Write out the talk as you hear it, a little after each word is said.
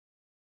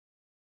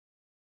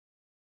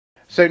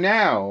So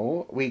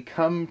now we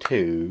come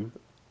to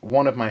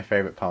one of my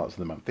favourite parts of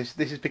the month. This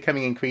is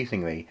becoming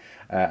increasingly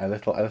a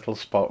little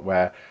spot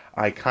where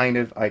I kind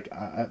of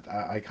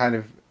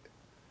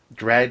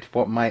dread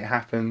what might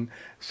happen.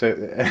 So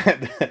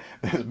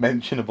that's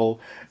mentionable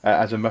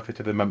as a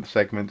Muppet of the Month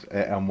segment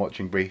on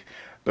Watching Brief.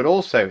 But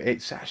also,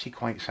 it's actually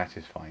quite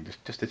satisfying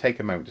just to take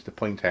a moment just to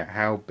point out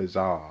how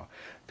bizarre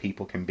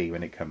people can be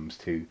when it comes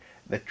to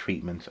the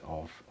treatment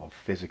of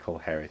physical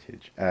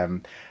heritage.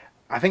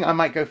 I think I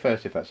might go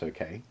first if that's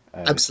okay. This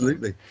time.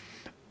 Absolutely,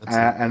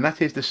 absolutely. And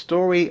that is the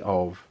story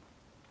of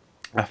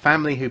a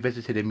family who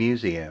visited a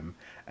museum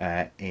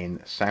in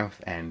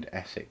Southend,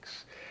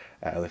 Essex,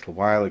 a little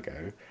while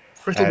ago.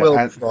 Prittlewell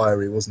And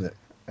Priory, wasn't it?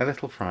 a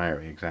little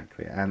friary,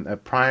 exactly. And a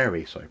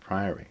priory, sorry,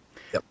 priory.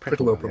 Yep,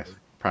 Prittlewell Prittlewell, yes. Priory.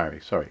 Priory,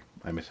 sorry,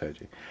 I misheard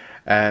you.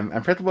 And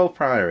Prittlewell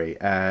Priory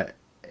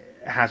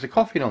has a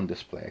coffin on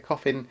display. A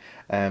coffin,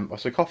 or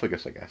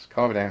sarcophagus, I guess,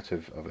 carved out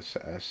of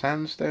a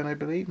sandstone, I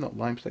believe, not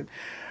limestone.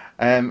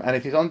 And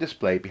it is on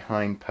display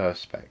behind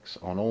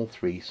perspex on all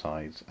three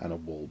sides and a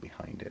wall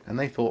behind it. And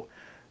they thought,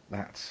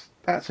 that's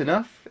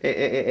enough.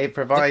 It Yep.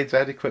 provides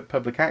adequate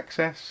public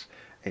access.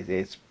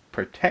 It's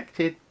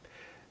protected.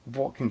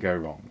 What can go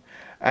wrong?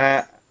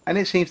 And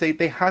it seems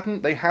they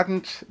hadn't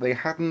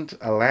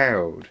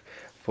allowed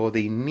for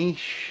the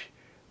niche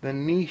the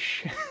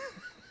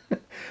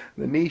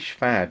niche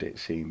fad, it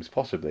seems,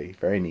 possibly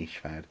very niche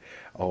fad,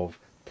 of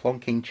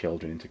plonking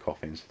children into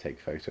coffins to take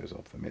photos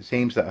of them. It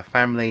seems that a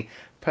family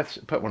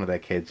put one of their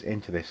kids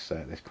into this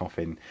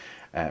coffin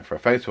for a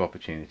photo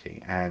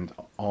opportunity, and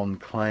on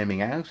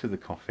climbing out of the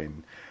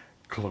coffin,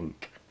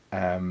 clunk,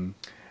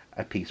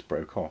 a piece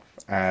broke off.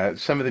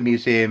 Some of the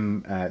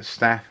museum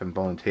staff and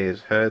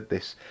volunteers heard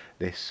this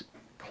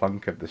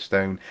clunk of the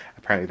stone.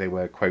 Apparently, they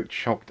were, quote,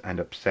 shocked and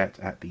upset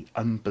at the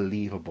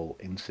unbelievable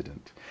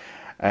incident.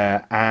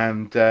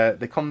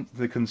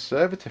 The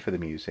conservator for the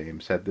museum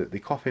said that the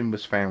coffin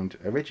was found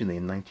originally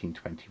in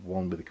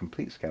 1921 with a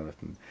complete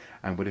skeleton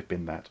and would have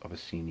been that of a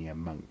senior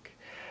monk.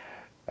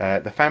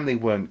 The family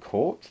weren't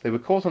caught. They were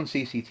caught on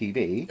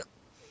CCTV,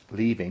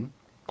 leaving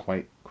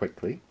quite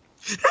quickly.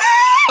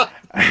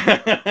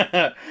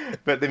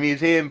 But the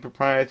museum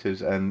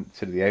proprietors and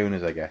sort of the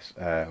owners, I guess,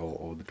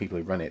 or the people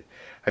who run it,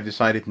 have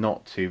decided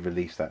not to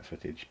release that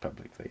footage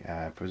publicly.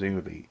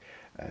 Presumably,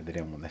 they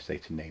don't want their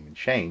state to name and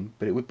shame,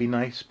 but it would be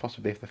nice,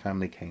 possibly, if the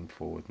family came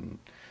forward and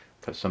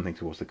put something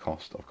towards the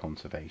cost of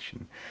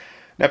conservation.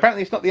 Now,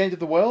 apparently, it's not the end of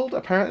the world.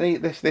 Apparently,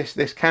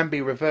 this can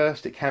be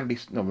reversed. It can be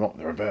not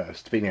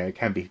reversed, but it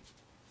can be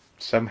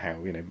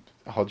somehow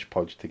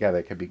hodgepodge together.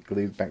 It can be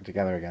glued back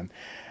together again.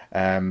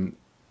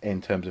 In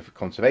terms of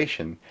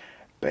conservation,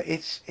 but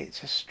it's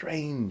a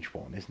strange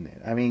one, isn't it?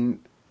 I mean,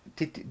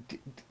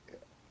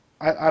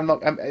 I'm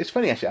not. It's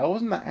funny actually. I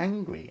wasn't that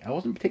angry. I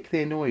wasn't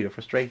particularly annoyed or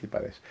frustrated by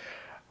this.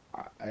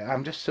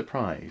 I'm just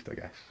surprised, I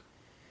guess.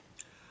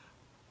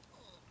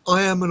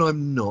 I am and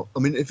I'm not. I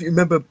mean, if you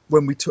remember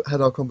when we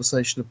had our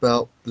conversation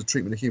about the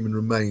treatment of human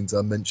remains,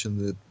 I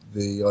mentioned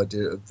the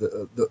idea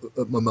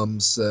of my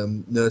mum's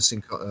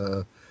nursing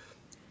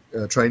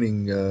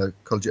training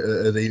college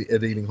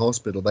at Ealing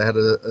Hospital. They had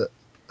a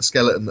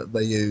skeleton that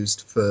they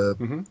used for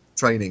Hmm.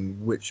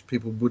 training, which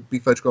people would be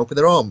photographed with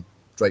their arm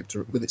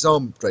with its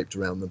arm draped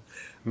around them,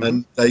 Hmm.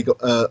 and they got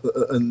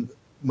and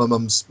my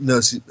mum's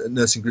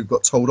nursing group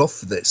got told off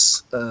for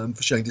this for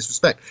showing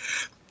disrespect.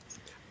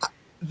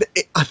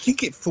 I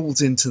think it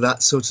falls into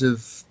that sort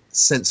of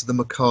sense of the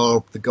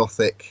macabre, the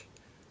gothic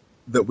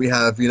that we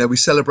have. We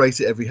celebrate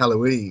it every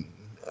Halloween.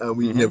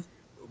 Hmm.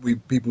 We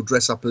people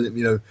dress up,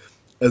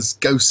 as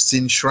ghosts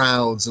in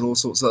shrouds and all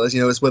sorts of.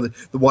 It's where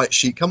the white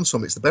sheet comes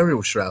from. It's the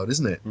burial shroud,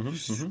 isn't it? Hmm.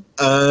 Hmm.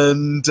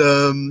 And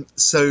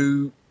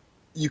so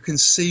you can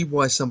see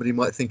why somebody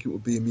might think it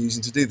would be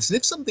amusing to do this. And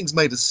if something's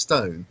made of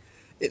stone,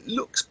 it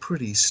looks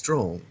pretty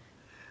strong.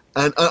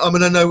 And I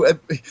mean, I know.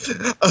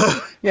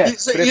 Yeah,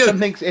 So, but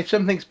if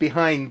something's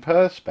behind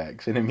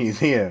perspex in a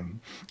museum,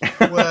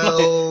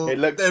 well, it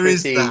looks there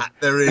is pretty. that.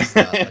 There is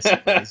that. I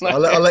suppose. I'll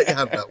let you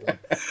have that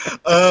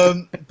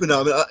one. But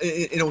no, I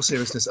mean, in all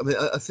seriousness, I mean,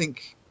 I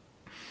think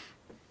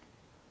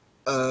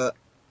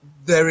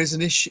there is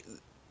an issue,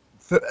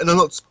 and I'm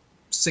not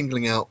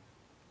singling out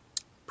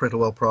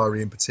Prittlewell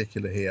Priory in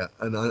particular here,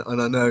 and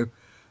I know.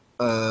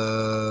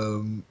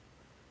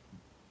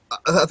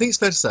 I think it's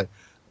fair to say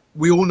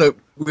we all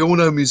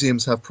know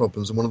museums have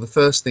problems, and one of the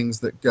first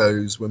things that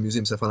goes when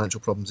museums have financial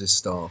problems is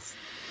staff.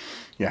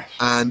 Yes.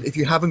 And if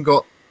you haven't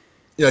got,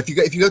 if you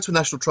go to a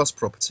National Trust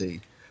property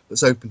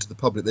that's open to the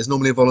public, there's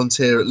normally a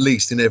volunteer at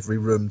least in every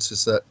room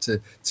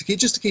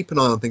to keep an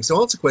eye on things, to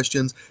answer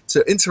questions,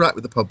 to interact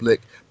with the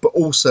public, but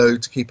also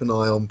to keep an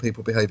eye on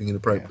people behaving Yeah.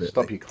 inappropriately.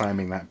 Stop you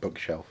climbing that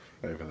bookshelf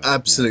over there. Yeah.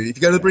 Absolutely. If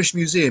you go to the Yeah. British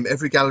Museum,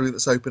 every gallery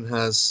that's open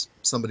has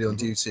somebody on Hmm.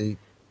 duty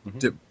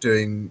Hmm.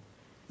 doing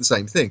the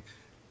same thing.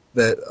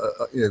 They're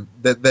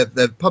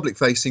public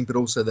facing, but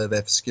also they're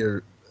there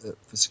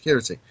for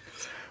security.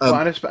 Well,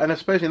 Um, and I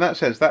suppose in that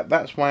sense,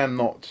 that's why I'm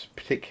not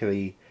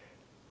particularly.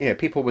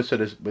 People were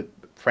sort of with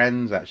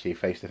friends actually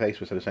face to face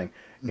were sort of saying,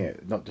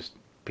 not just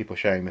people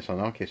sharing this on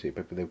Archisy,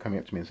 but they were coming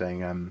up to me and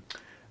saying,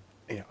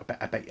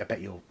 I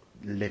bet you're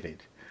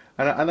livid.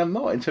 And I'm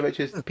not, in so much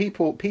as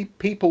people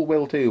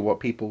will do what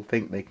people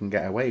think they can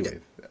get away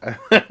with.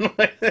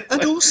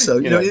 And also,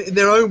 you know, in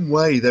their own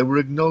way, they were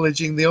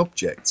acknowledging the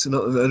object, and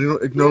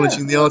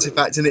acknowledging the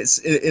artifact and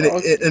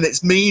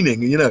its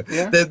meaning. You know,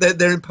 Yeah.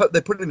 they're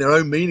putting their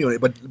own meaning on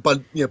it by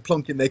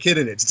plonking their kid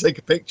in it to take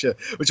a picture,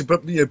 which I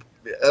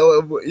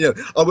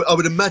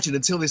would imagine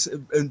until this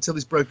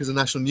broke as a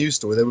national news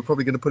story, they were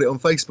probably going to put it on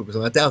Facebook or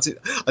something.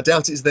 I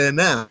doubt it's there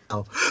now,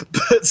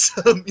 but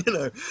who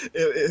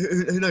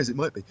knows? It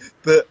might be,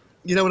 but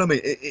you know what I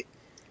mean.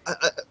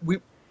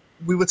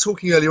 We were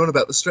talking earlier on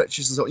about the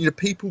stretches and so on. You know,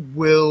 people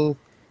will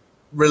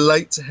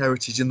relate to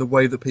heritage in the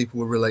way that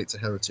people will relate to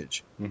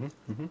heritage.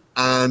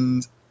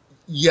 And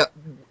yeah,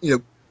 you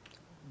know,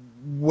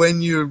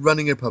 when you're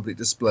running a public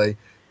display,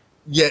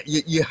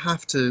 you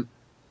have to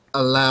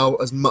allow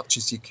as much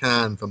as you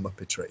can for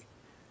Muppetry.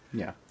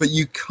 Yeah. But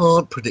you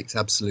can't predict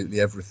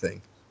absolutely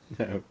everything.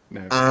 No.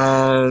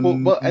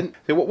 And and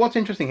so what's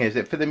interesting here is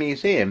that for the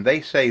museum, they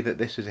say that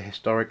this is a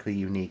historically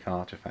unique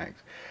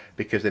artifact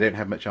because they don't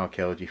have much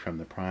archaeology from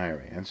the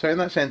Priory. And so in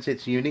that sense,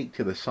 it's unique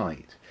to the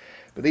site.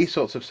 But these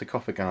sorts of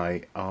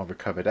sarcophagi are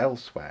recovered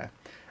elsewhere.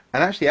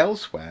 And actually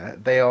elsewhere,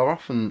 they are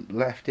often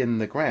left in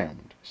the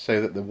ground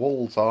so that the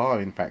walls are,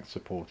 in fact,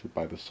 supported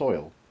by the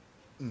soil.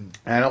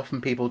 And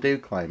often people do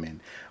climb in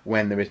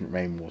when there isn't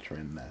rainwater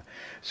in there.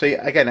 So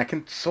again, I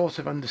can sort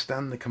of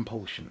understand the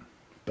compulsion.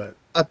 But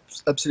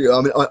absolutely.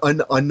 I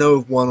mean, I know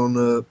of one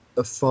on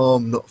a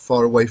farm not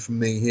far away from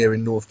me here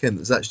in North Kent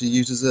that's actually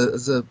used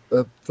as a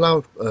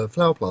flower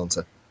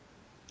planter.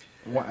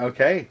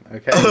 Okay.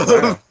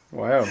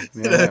 Wow.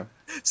 Yeah.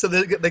 So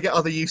they get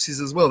other uses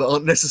as well that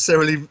aren't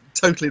necessarily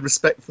totally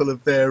respectful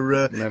of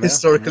their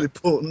historical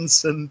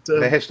importance and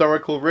their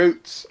historical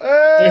roots.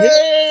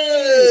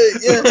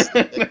 Yes,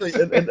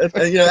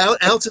 and you know,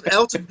 out of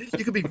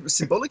you could be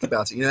symbolic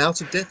about it. You know,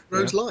 out of death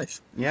grows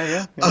life.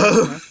 Yeah.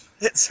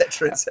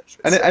 Etc.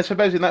 And I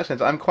suppose in that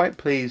sense, I'm quite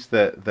pleased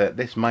that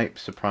this might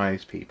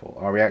surprise people.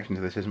 Our reaction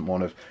to this isn't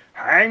one of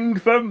hang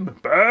them,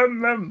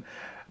 burn them.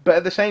 But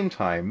at the same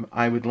time,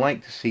 I would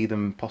like to see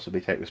them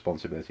possibly take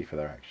responsibility for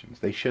their actions.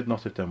 They should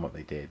not have done what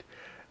they did.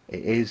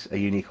 It is a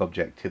unique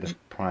object to the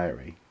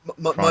Priory.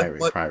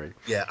 Priory.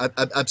 Yeah,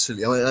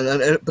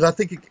 absolutely. But I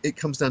think it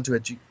comes down to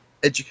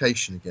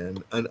education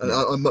again. And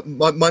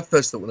my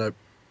first thought when I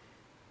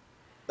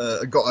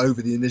got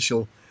over the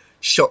initial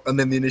shock and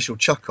then the initial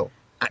chuckle,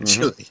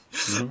 actually,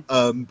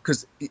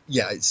 because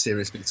it's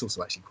serious, but it's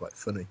also actually quite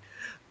funny,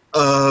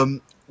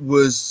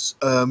 was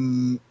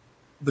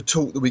the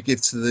talk that we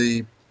give to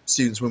the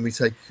students when we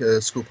take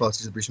school parties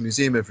to the British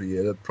Museum every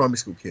year. The primary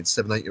school kids,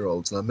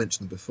 7-8-year-olds, and I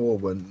mentioned them before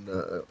when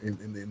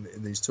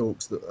in these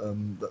talks that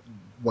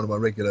one of my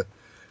regular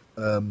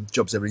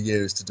jobs every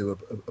year is to do a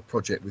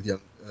project with young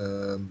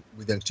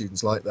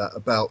students like that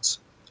about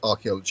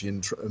archaeology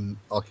and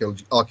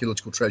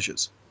archaeological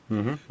treasures.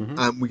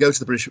 And we go to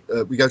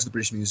the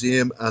British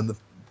Museum, and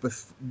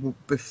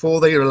before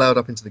they are allowed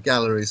up into the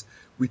galleries,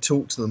 we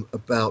talk to them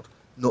about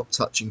not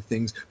touching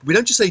things. We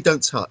don't just say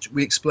don't touch.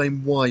 We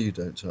explain why you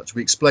don't touch.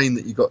 We explain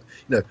that you've got,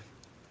 you know,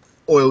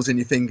 oils in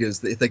your fingers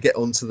that if they get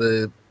onto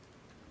a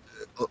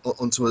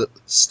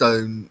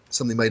stone,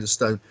 something made of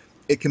stone,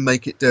 it can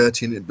make it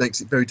dirty and it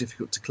makes it very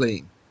difficult to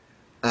clean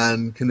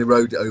and can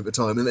erode it over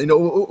time. And you know,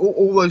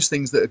 all those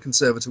things that a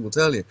conservator will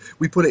tell you.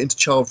 We put it into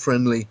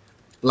child-friendly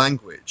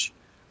language,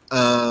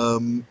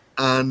 and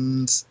I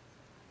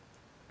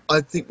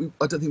don't think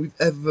we've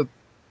ever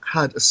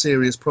had a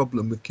serious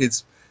problem with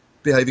kids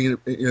behaving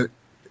and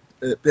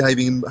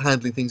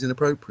handling things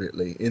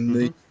inappropriately in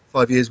the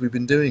 5 years we've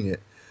been doing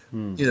it.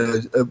 You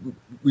know,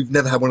 we've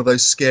never had one of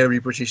those scary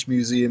British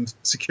Museum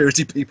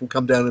security people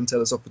come down and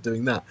tell us off for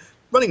doing that.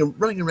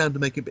 Running around to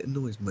make a bit of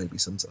noise maybe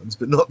sometimes,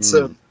 but not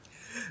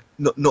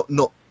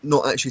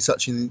actually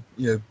touching,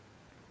 you know,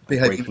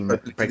 behaving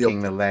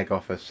breaking the leg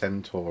off a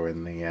centaur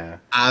in the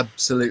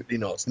absolutely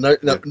not. No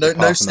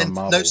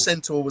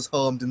centaur was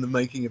harmed in the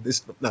making of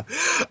this. No.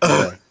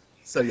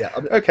 So yeah.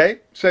 Okay.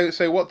 So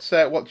what's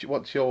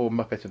your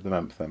Muppet of the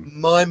month then?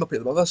 My Muppet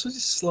of the month.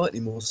 That's slightly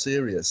more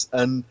serious,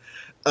 and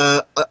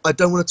I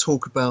don't want to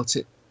talk about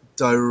it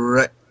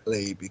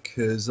directly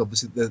because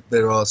obviously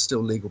there are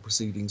still legal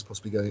proceedings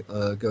possibly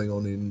going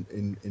on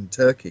in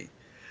Turkey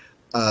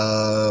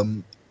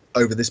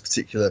over this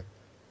particular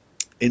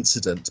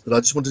incident. But I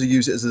just wanted to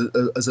use it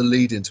as a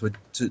lead into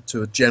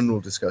a general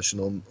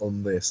discussion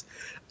on this,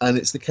 and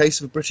it's the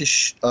case of a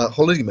British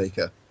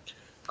holidaymaker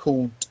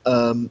called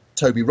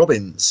Toby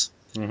Robbins,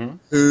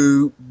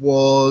 who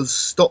was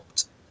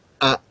stopped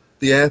at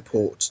the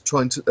airport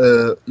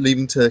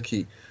leaving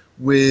Turkey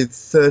with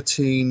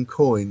 13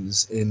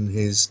 coins in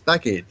his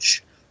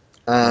baggage,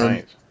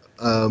 and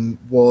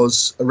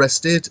was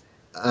arrested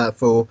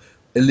for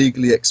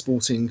illegally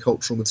exporting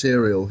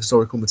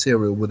historical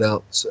material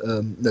without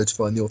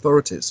notifying the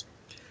authorities.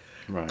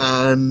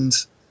 And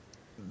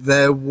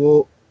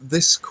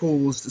this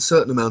caused a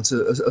certain amount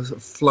of a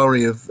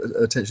flurry of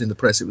attention in the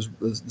press.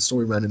 The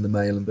story ran in the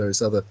Mail and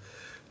various other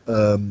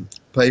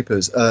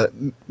papers.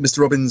 Mr.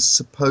 Robbins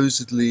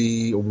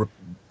supposedly,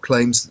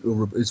 claims,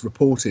 or is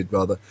reported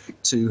rather,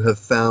 to have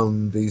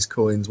found these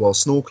coins while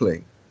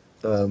snorkeling,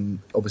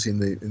 obviously in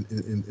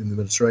the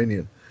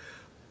Mediterranean.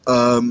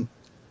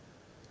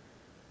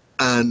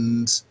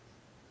 And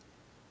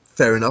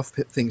fair enough,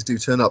 things do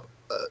turn up.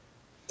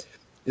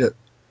 You know,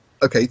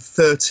 okay,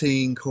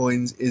 13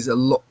 coins is a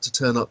lot to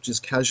turn up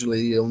just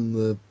casually on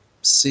the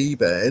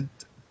seabed,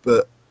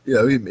 but you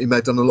know, he may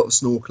have done a lot of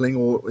snorkeling,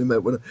 or he may.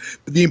 But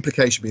the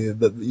implication being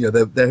that, you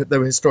know, they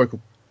were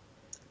historical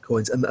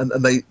coins, and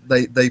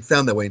they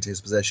found their way into his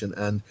possession,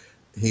 and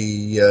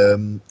he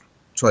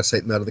tried to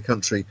take them out of the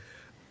country.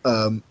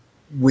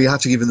 We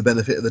have to give him the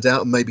benefit of the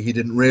doubt, and maybe he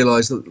didn't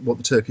realise what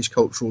the Turkish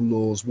cultural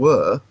laws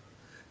were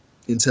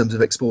in terms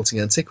of exporting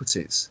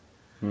antiquities.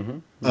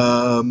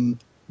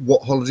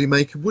 What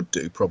holidaymaker would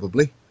do,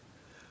 probably.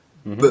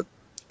 But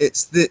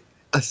it's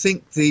I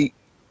think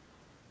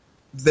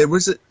there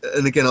was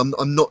and again,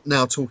 I'm not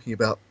now talking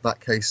about that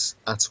case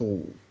at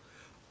all.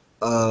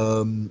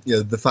 You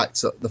know, the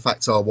facts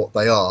are what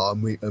they are,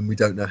 and we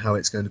don't know how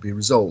it's going to be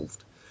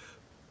resolved.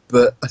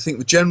 But I think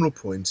the general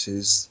point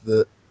is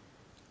that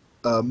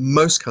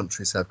most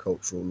countries have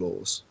cultural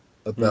laws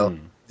about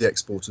the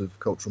export of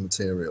cultural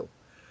material,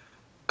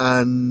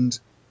 and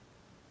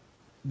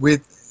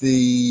with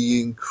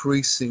the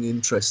increasing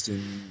interest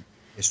in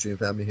history and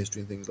family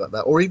history and things like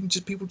that, or even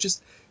just people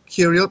just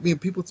curious,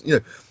 people, you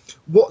know,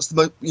 what's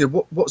the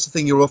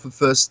thing you're offered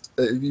first?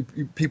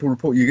 People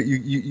report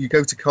you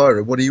go to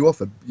Cairo. What are you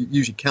offered?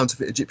 Usually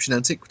counterfeit Egyptian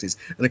antiquities,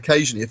 and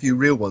occasionally a few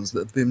real ones that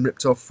have been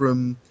ripped off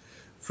from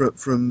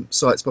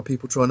sites by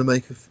people trying to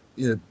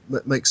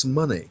make some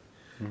money.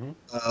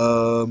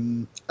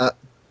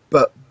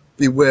 But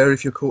beware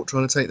if you're caught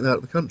trying to take them out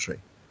of the country.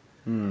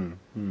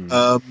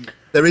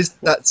 There is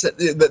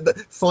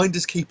that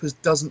finders keepers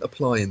doesn't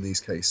apply in these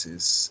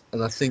cases,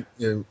 and I think,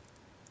 you know.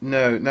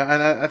 No, and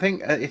I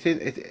think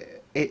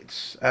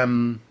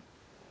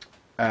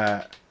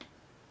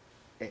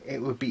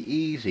it would be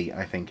easy,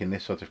 I think, in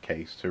this sort of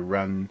case, to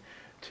run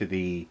to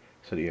the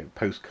sort of, you know,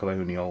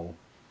 post-colonial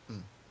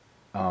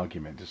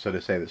argument, to sort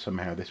of say that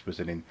somehow this was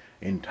an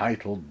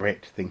entitled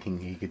Brit thinking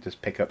he could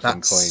just pick up some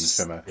coins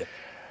from a,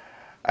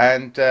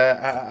 and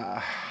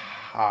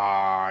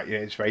you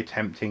know, it's very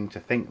tempting to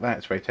think that.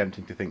 It's very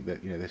tempting to think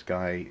that, you know, this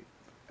guy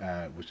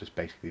was just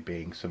basically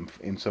being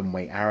in some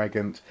way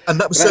arrogant. And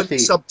that was certainly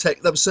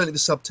subtext. That was certainly the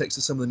subtext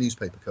of some of the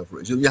newspaper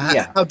coverage.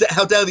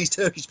 How dare these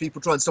Turkish people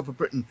try and stop a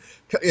Briton,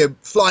 you know,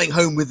 flying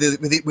home with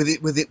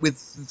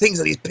things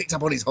that he's picked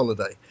up on his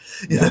holiday.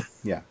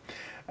 Yeah.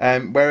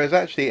 Whereas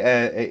actually,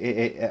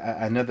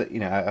 another, you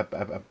know,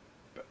 a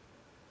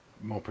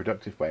more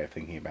productive way of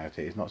thinking about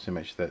it is not so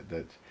much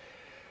that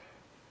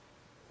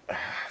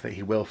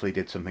he willfully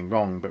did something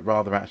wrong, but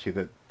rather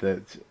actually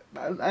that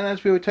and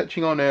as we were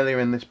touching on earlier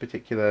in this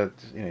particular,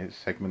 you know,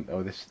 segment,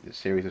 or this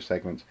series of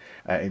segments,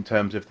 in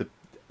terms of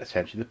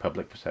essentially the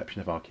public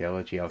perception of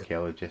archaeology,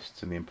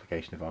 archaeologists, and the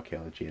implication of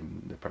archaeology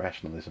and the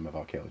professionalism of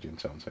archaeology, and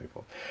so on and so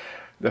forth.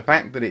 The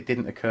fact that it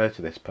didn't occur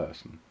to this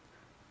person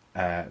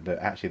that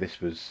actually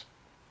this was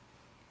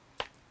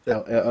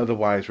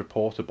otherwise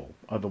reportable,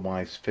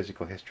 otherwise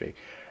physical history,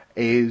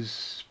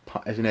 is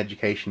an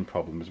education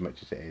problem as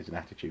much as it is an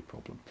attitude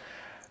problem.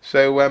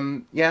 So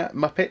yeah,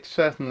 Muppets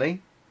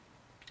certainly,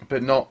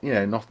 but not, you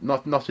know,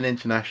 not an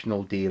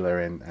international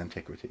dealer in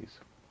antiquities.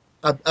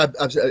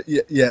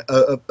 Absolutely, yeah.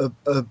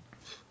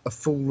 A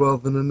fool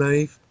rather than a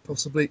knave,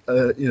 possibly.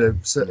 You know,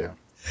 so Yeah.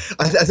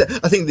 I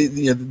think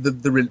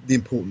the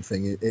important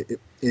thing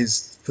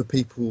is for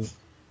people,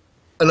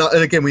 and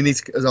again, we need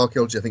to, as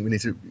archaeology, I think we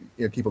need to,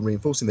 you know, keep on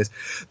reinforcing this,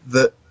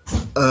 that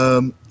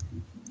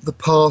the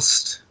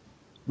past.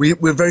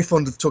 We're very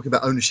fond of talking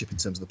about ownership in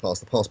terms of the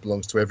past. The past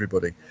belongs to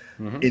everybody.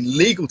 In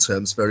legal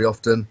terms, very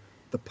often,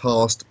 the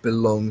past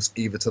belongs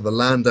either to the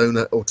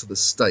landowner or to the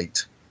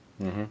state.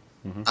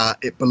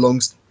 It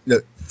belongs, you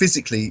know,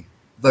 physically,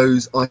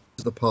 those items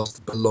of the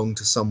past belong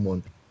to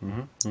someone.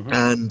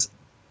 And,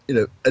 you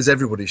know, as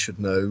everybody should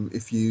know,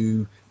 if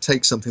you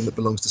take something that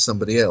belongs to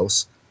somebody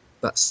else,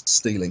 that's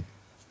stealing.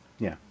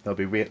 Yeah, there'll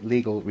be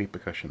legal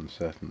repercussions,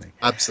 certainly.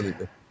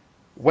 Absolutely.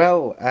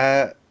 Well,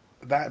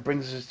 that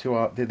brings us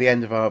to the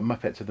end of our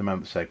Muppets of the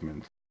Month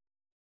segment.